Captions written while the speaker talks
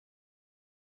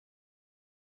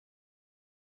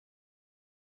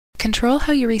Control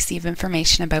how you receive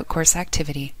information about course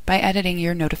activity by editing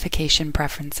your notification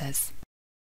preferences.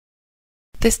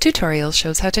 This tutorial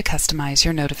shows how to customize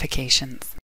your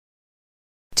notifications.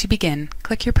 To begin,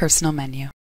 click your Personal menu.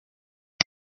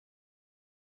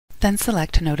 Then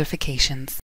select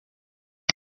Notifications.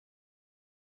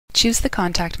 Choose the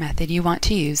contact method you want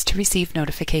to use to receive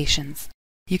notifications.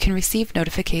 You can receive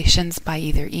notifications by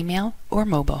either email or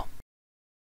mobile.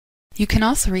 You can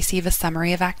also receive a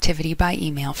summary of activity by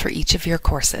email for each of your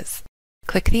courses.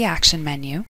 Click the Action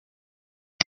menu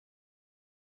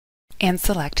and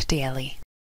select Daily.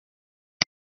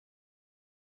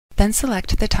 Then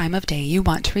select the time of day you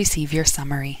want to receive your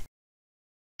summary.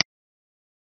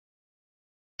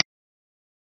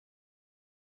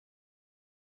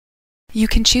 You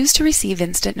can choose to receive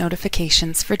instant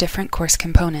notifications for different course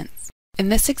components. In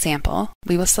this example,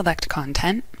 we will select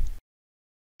Content,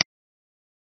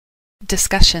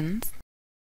 Discussions,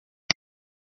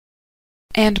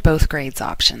 and both grades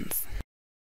options.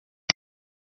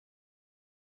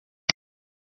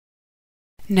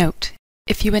 Note: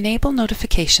 if you enable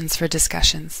notifications for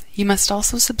discussions, you must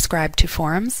also subscribe to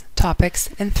forums, topics,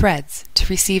 and threads to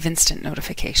receive instant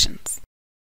notifications.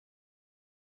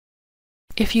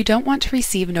 If you don't want to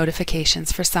receive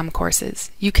notifications for some courses,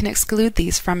 you can exclude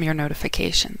these from your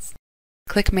notifications.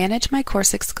 Click Manage My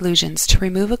Course Exclusions to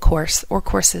remove a course or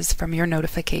courses from your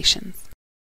notifications.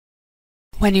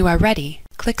 When you are ready,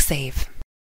 click Save.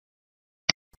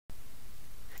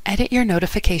 Edit your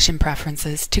notification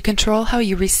preferences to control how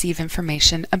you receive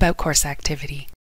information about course activity.